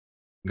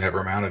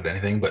never mounted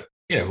anything. But,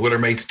 litter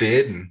mates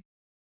did, and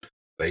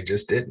they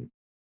just didn't.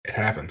 It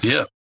happens.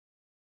 Yeah.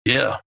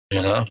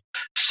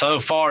 So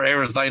far,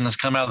 everything that's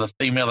come out of the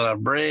female that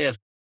I've bred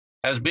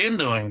has been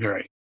doing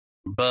great.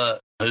 But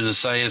who's to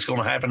say it's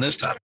going to happen this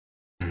time?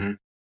 Mm-hmm.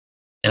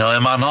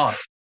 It might not.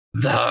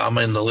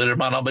 The litter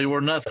might not be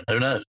worth nothing. Who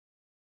knows?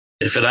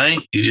 If it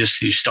ain't, you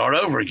start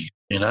over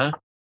again,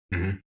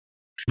 Mm-hmm.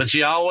 But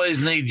you always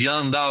need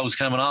young dogs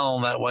coming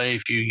on. That way,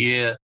 if you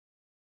get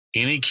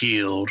any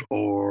killed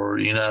or,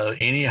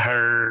 any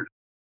hurt,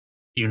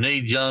 you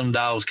need young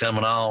dogs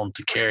coming on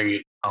to carry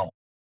it on.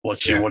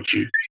 What you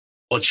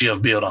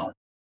have built on.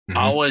 Mm-hmm.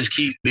 Always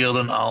keep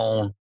building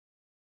on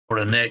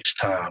for the next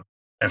time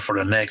and for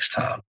the next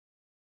time.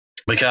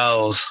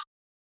 Because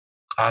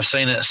I've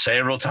seen it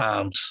several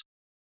times.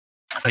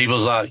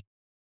 People's like,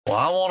 well,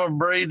 I want to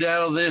breed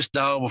out of this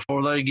dog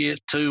before they get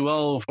too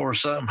old, before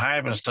something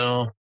happens to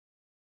them.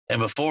 And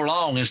before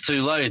long, it's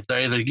too late.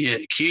 They either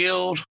get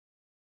killed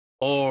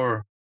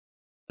or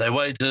they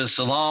wait till it's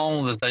so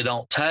long that they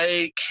don't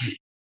take,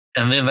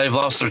 and then they've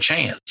lost their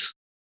chance.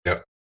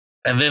 Yep.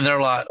 And then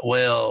they're like,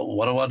 well,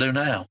 what do I do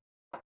now?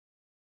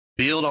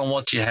 Build on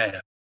what you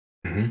have.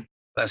 Mm-hmm.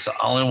 That's the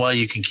only way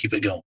you can keep it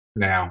going.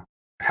 Now,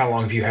 how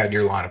long have you had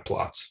your line of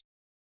plots?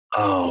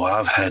 Oh,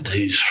 I've had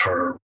these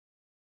for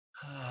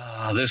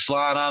this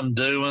line I'm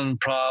doing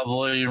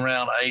probably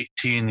around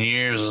 18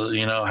 years,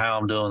 how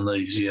I'm doing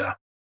these. Yeah.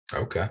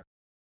 Okay.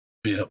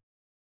 Yep.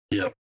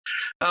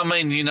 I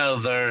mean,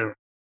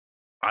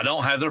 I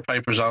don't have their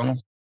papers on them.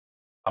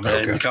 I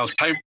mean, because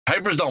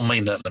papers don't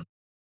mean nothing.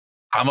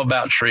 I'm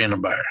about treeing a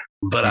bear,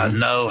 but I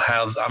know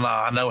how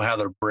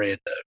they're bred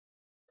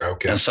though.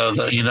 Okay. And so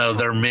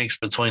they're mixed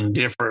between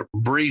different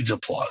breeds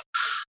of plot.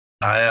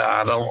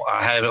 I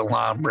haven't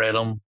line bred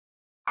them.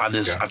 I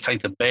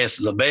take the best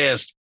of the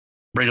best,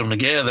 breed them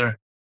together,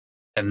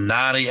 and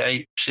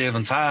 98% of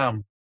the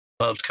time,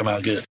 pups come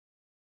out good.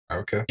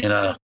 Okay.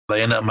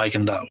 They end up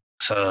making dogs.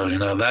 So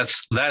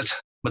that's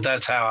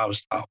how I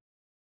was taught.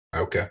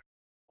 Okay.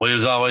 We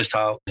was always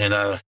taught,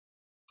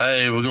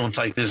 hey, we're going to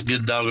take this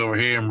good dog over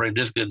here and breed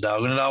this good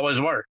dog, and it always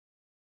worked.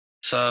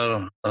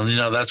 So,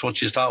 that's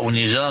what you taught when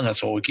you're young.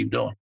 That's what we keep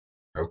doing.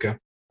 Okay.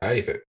 Hey,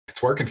 if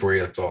it's working for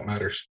you, that's all that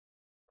matters.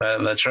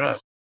 That's right.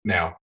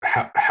 Now,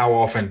 how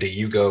often do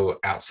you go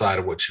outside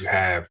of what you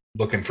have,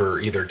 looking for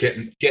either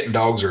getting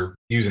dogs or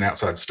using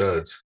outside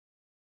studs?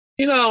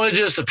 It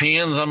just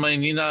depends. I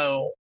mean,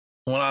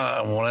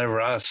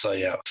 whenever I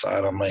say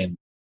outside, I mean,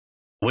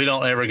 we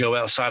don't ever go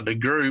outside the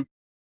group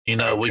We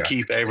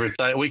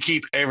Okay.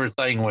 keep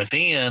everything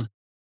within,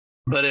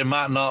 but it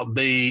might not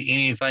be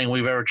anything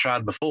we've ever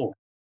tried before.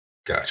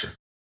 Gotcha.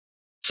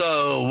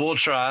 So we'll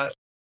try it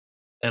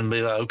and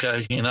be like,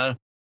 okay,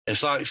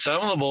 it's like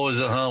some of the boys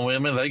that hunt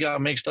with me, they got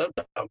mixed up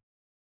dogs.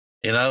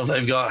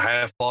 They've got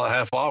half plot,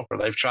 half walker.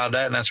 They've tried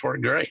that and that's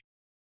worked great.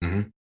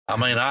 Mm-hmm. I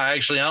mean, I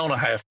actually own a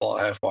half plot,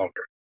 half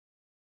walker,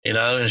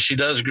 and she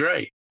does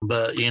great.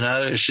 But,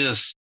 it's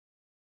just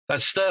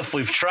that stuff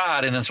we've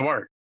tried and it's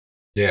worked.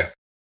 Yeah.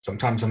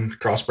 Sometimes some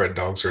crossbred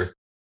dogs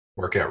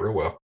work out real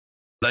well.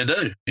 They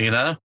do.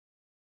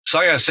 So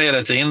like I said,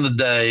 at the end of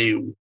the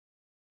day,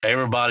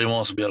 everybody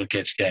wants to be able to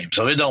catch game.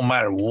 So it don't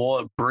matter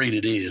what breed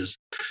it is.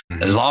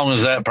 Mm-hmm. As long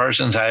as that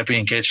person's happy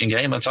and catching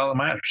game, that's all that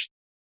matters.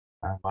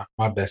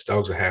 My best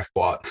dog's a half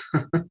plot.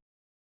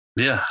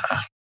 Yeah.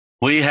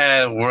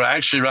 We're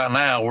actually right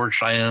now, we're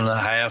training a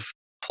half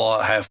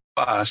plot, half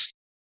feist.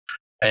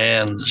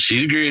 And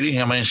she's gritty.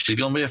 I mean, she's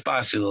going to be a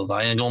feisty little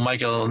thing and going to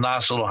make a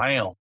nice little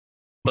hound.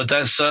 But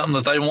that's something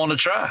that they want to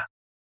try,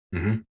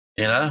 Mm-hmm.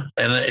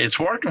 and it's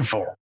working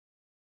for them.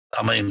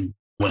 I mean,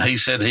 when he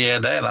said he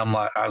had that, I'm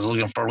like, I was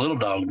looking for a little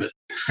dog, but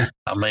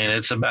I mean,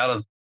 it's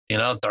about a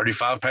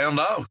 35-pound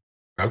dog.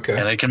 Okay.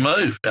 And it can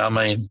move. I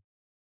mean,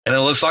 and it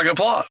looks like a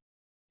plot.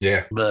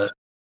 Yeah. But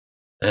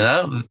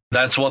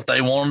that's what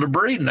they wanted to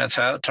breed, and that's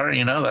how it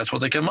turned. That's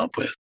what they come up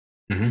with.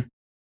 Mm-hmm.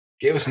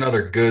 Give us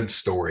another good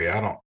story.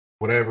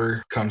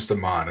 Whatever comes to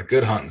mind, a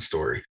good hunting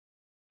story.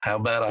 How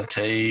about I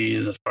tell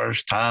you the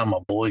first time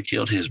a boy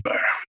killed his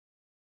bear?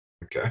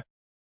 Okay.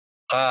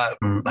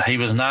 He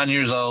was 9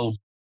 years old.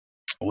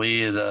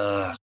 We had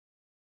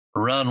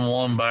run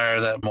one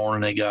bear that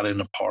morning. They got in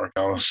the park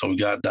on us, so we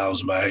got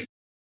dogs back.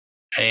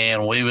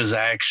 And we was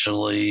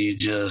actually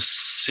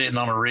just sitting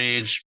on a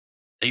ridge,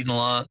 eating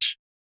lunch.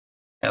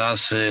 And I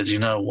said,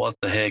 what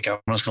the heck? I'm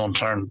just going to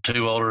turn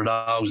 2 older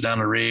dogs down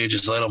the ridge,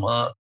 just let them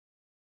hunt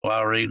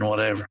while we're eating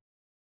whatever.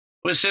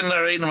 We're sitting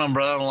there eating. My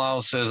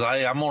brother-in-law says,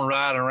 hey, I'm going to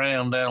ride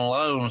around down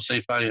low and see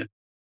if I can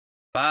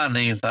find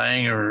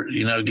anything or,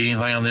 get anything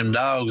on them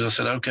dogs. I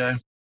said, okay.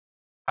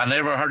 I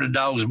never heard the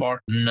dogs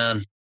bark,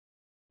 none,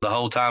 the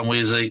whole time we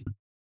was eating.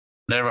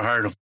 Never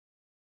heard them.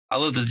 I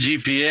looked at the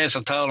GPS.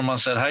 I told him, I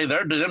said, hey,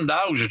 them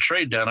dogs are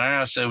treed down there.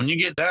 I said, when you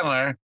get down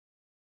there,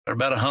 they're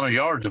about 100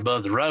 yards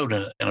above the road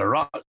in a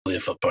rock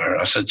cliff up there.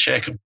 I said,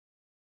 check them.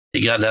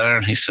 He got down there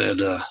and he said,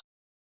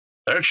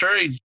 they're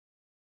treed.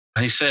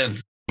 He said,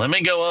 let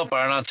me go up there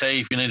and I'll tell you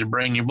if you need to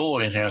bring your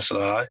boy in here. I said,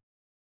 all right.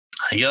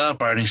 He got up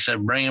there and he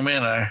said, bring him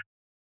in there.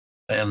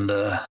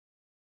 And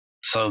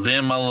so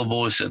then my little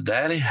boy said,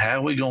 Daddy, how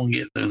are we going to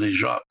get through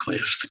these rock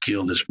cliffs to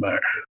kill this bear?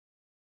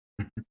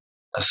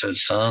 I said,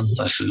 son,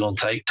 this is going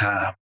to take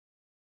time.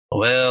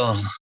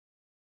 Well,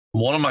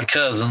 one of my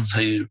cousins,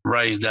 he's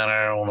raised down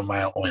there on the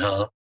mountain we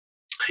hunt.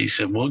 He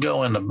said, we'll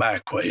go in the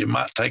back way. It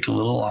might take a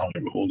little longer,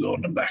 but we'll go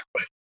in the back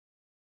way.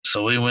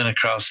 So we went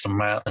across the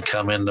mountain,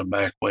 come in the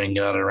back way and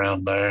got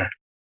around there.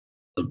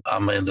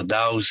 The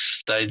dogs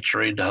stayed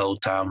treed the whole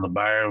time. The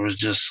bear was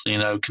just,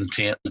 content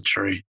in the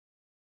tree.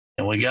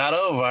 And we got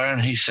over there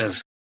and he said,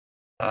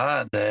 all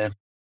right, Dad.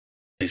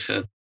 He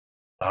said,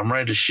 I'm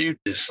ready to shoot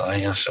this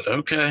thing. I said,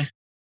 okay.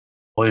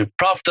 We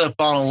propped up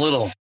on a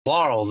little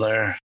laurel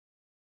there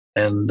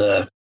and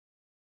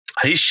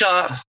he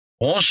shot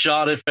one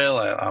shot. It fell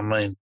out. I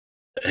mean,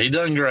 he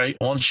done great.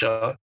 One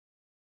shot.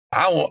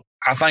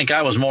 I think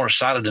I was more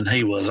excited than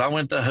he was. I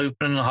went to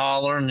hooping and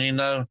hollering,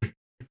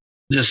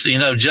 just,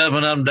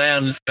 jumping up and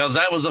down because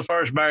that was the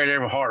first bear he'd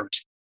ever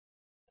harvested.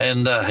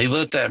 And he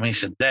looked at me. He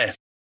said, Dad.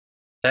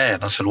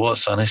 I said, what,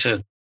 son? He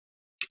said,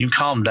 you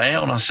calm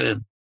down. I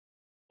said,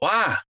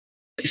 why?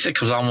 He said,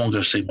 because I want to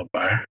go see my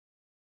bear.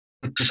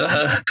 So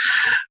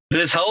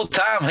this whole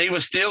time he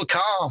was still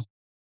calm.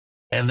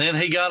 And then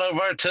he got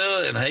over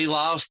to it and he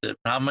lost it.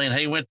 I mean,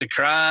 he went to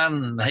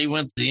crying and he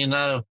went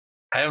to,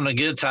 having a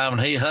good time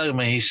and he hugged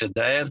me. He said,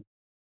 Dad,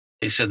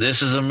 he said,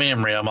 this is a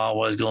memory I'm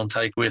always going to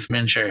take with me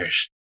and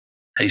cherish.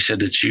 He said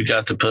that you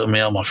got to put me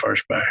on my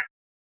first bear.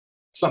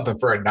 Something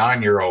for a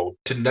 9-year-old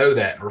to know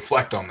that and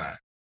reflect on that.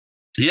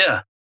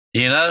 Yeah.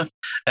 And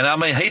I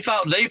mean, he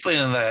thought deeply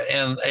in that.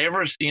 And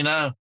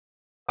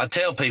I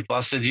tell people,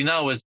 I said,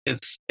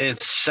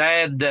 it's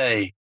sad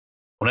day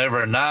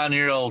whenever a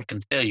 9-year-old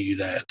can tell you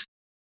that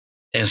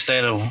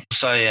instead of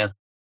saying,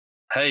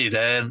 hey,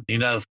 Dad,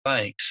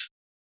 thanks.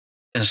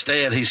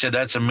 Instead, he said,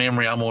 that's a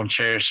memory I'm going to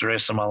cherish the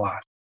rest of my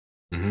life.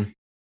 Mm-hmm.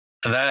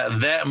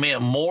 That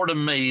meant more to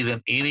me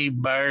than any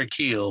bear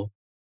kill,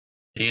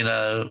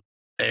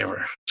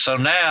 ever. So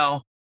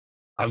now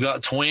I've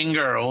got twin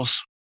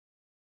girls.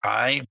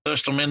 I ain't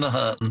pushed them into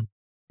hunting,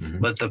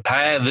 but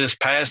this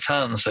past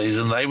hunting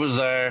season, they was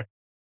there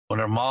when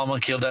their mama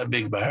killed that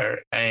big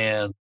bear.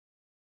 And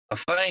I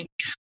think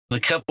in a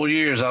couple of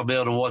years, I'll be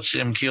able to watch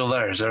them kill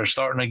theirs. They're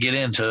starting to get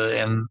into it.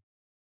 And,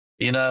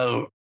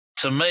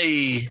 to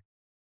me,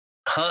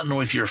 hunting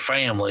with your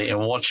family and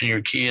watching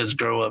your kids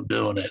grow up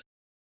doing it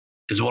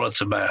is what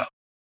it's about.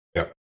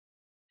 Yep.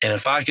 And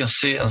if I can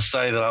sit and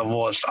say that I've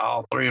watched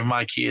all 3 of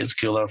my kids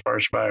kill their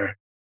first bear,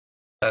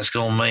 that's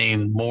going to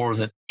mean more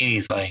than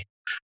anything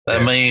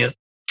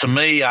To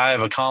me, I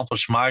have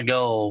accomplished my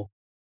goal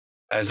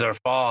as their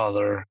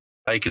father,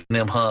 taking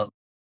them hunt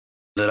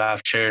that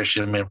I've cherished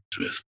in memories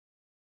with.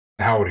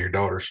 How old are your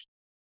daughters?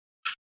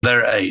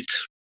 They're 8.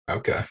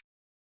 Okay.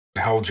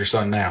 How old's your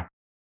son now?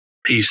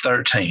 He's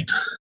 13. Does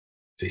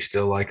he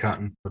still like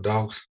hunting with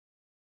dogs?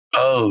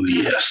 Oh,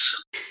 yes.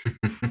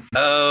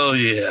 Oh,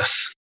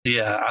 yes.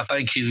 Yeah, I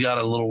think he's got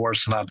it a little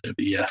worse than I do,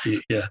 but yeah,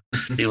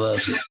 he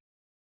loves it.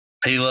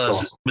 He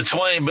loves it.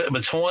 Between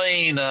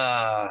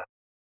bear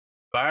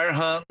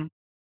hunting,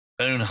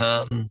 coon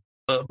hunting,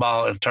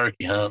 football, and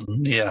turkey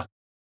hunting, yeah.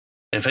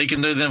 If he can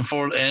do them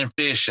and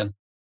fishing,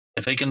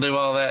 if he can do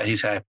all that,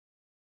 he's happy.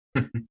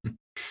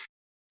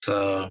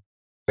 So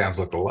sounds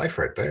like the life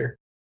right there.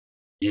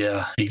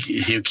 Yeah,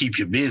 he'll keep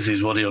you busy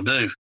is what he'll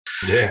do.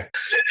 Yeah.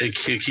 He'll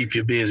keep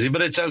you busy,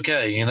 but it's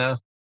okay, you know.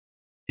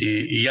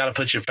 You got to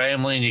put your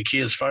family and your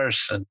kids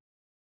first, and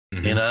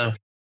you know,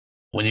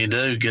 when you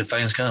do, good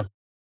things come.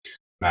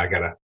 I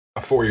got a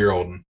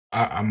 4-year-old, and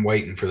I'm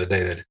waiting for the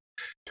day that to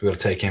be able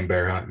to take him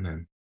bear hunting,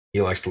 and he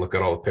likes to look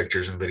at all the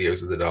pictures and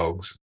videos of the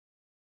dogs.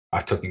 I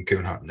took him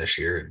coon hunting this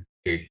year,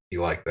 and he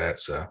liked that.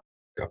 So a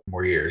couple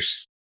more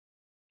years.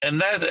 And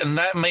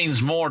that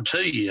means more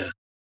to you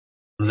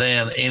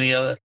than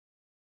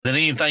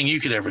anything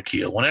you could ever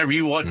kill. Whenever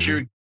you watch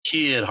your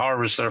kid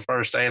harvest their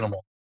first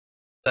animal,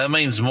 that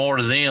means more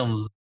to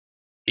them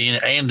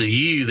and to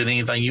you than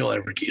anything you'll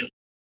ever kill.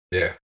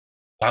 Yeah.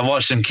 I've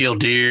watched him kill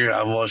deer.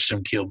 I've watched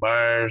him kill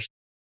bears.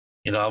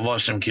 You know, I've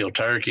watched him kill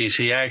turkeys.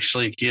 He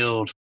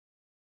killed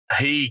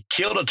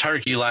a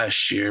turkey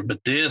last year, but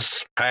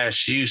this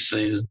past youth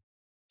season,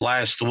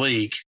 last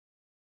week,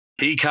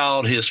 he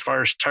called his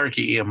first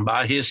turkey in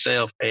by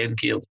himself and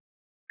killed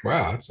it.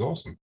 Wow, that's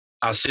awesome.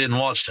 I sit and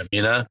watched him,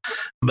 you know,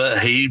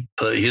 but he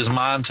put his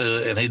mind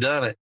to it and he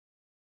done it.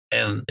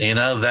 And, you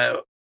know,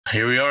 that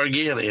here we are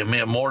again. It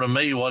meant more to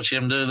me to watch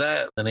him do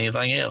that than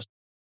anything else.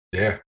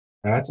 Yeah.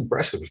 And that's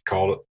impressive to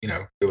call it, you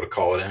know, be able to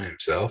call it in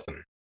himself and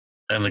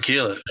to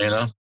kill it, you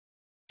know.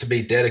 To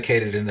be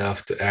dedicated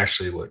enough to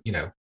actually, you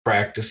know,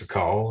 practice a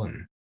call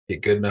and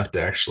get good enough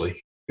to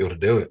actually be able to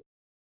do it.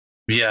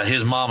 Yeah,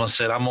 his mama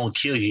said, I'm going to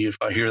kill you if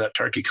I hear that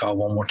turkey call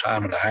one more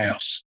time in the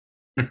house.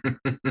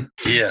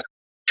 Yeah,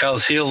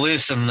 because he'll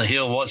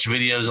watch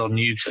videos on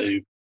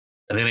YouTube,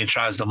 and then he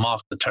tries to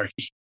mock the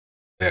turkey.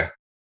 Yeah.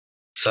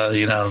 So,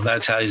 you know,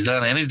 that's how he's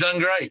done it. And he's done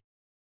great.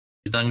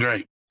 He's done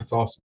great. That's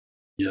awesome.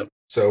 Yep.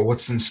 So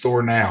what's in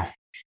store now?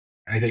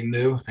 Anything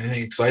new?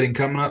 Anything exciting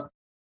coming up?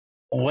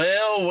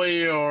 Well,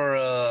 we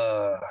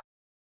are,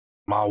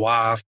 my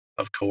wife,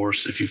 of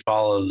course, if you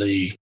follow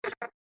the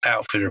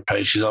Outfitter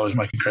page, she's always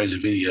making crazy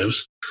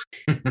videos.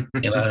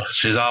 You know,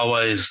 she's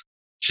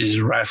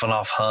raffling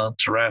off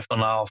hunts,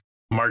 raffling off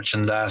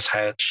merchandise,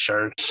 hats,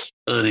 shirts,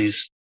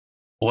 hoodies,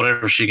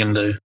 whatever she can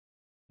do.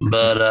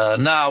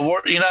 But no,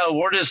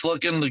 we're just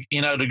looking to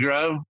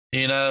grow,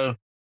 to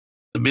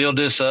build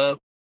this up.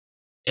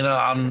 You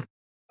know,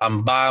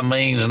 I'm by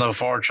means no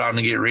far trying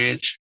to get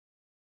rich.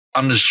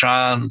 I'm just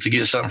trying to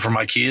get something for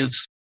my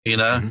kids,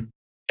 and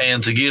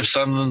to give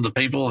something to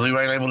people who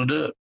ain't able to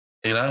do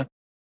it,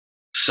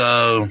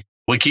 So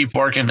we keep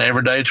working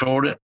every day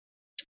toward it.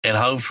 And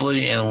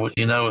hopefully,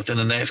 within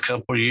the next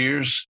couple of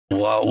years,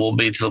 we'll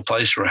be to the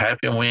place we're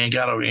happy and we ain't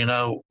got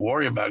to,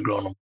 worry about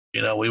growing them.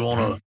 We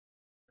want to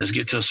just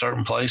get to a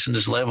certain place and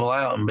just level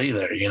out and be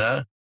there,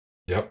 Yep.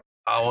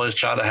 I always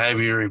try to have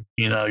your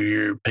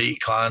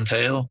peak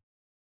clientele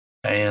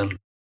and,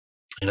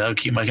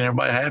 keep making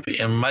everybody happy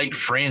and make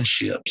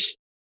friendships.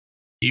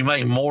 You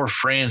make more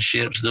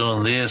friendships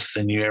doing this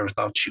than you ever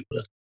thought you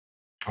would.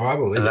 Oh, I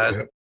believe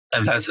that.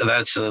 And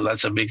that's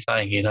a big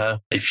thing,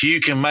 If you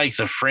can make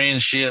the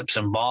friendships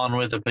and bond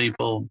with the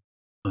people,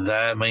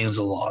 that means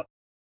a lot.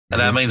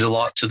 And that means a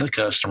lot to the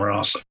customer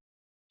also.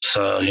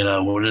 So,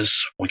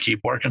 we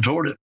keep working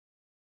toward it.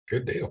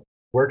 Good deal.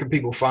 Where can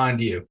people find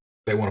you? If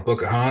they want to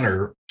book a hunt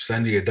or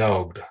send you a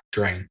dog to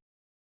train?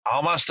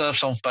 All my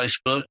stuff's on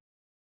Facebook.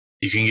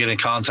 You can get in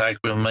contact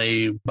with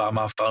me by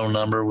my phone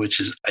number, which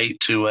is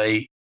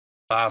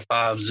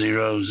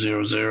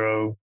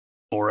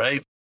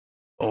 828-550-0048.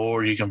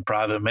 Or you can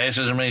private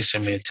message me,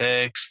 send me a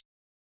text.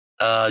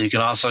 You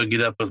can also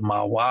get up with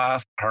my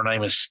wife. Her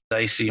name is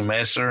Stacy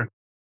Messer.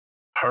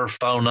 Her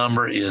phone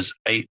number is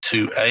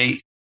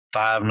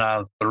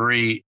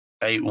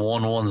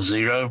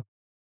 828-593-8110.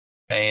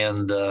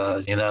 And,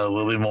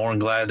 we'll be more than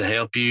glad to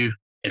help you.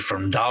 If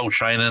from dog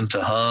training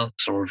to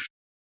hunts or,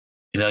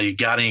 you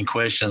got any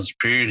questions,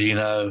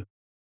 period,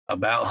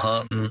 about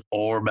hunting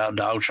or about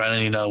dog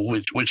training,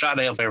 we try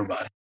to help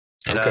everybody.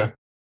 You know?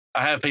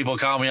 I have people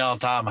call me all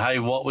the time. Hey,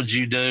 what would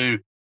you do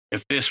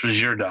if this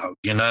was your dog?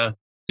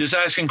 Just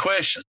asking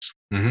questions.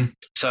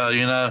 So,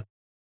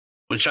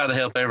 we try to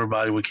help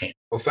everybody we can.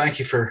 Well, thank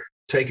you for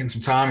taking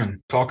some time and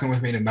talking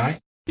with me tonight.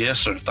 Yes,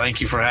 sir. Thank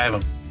you for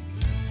having me.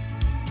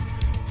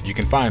 You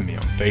can find me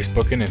on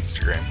Facebook and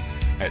Instagram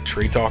at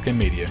Tree Talkin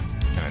Media.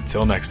 And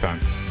until next time,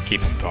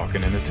 keep them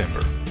talking in the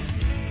timber.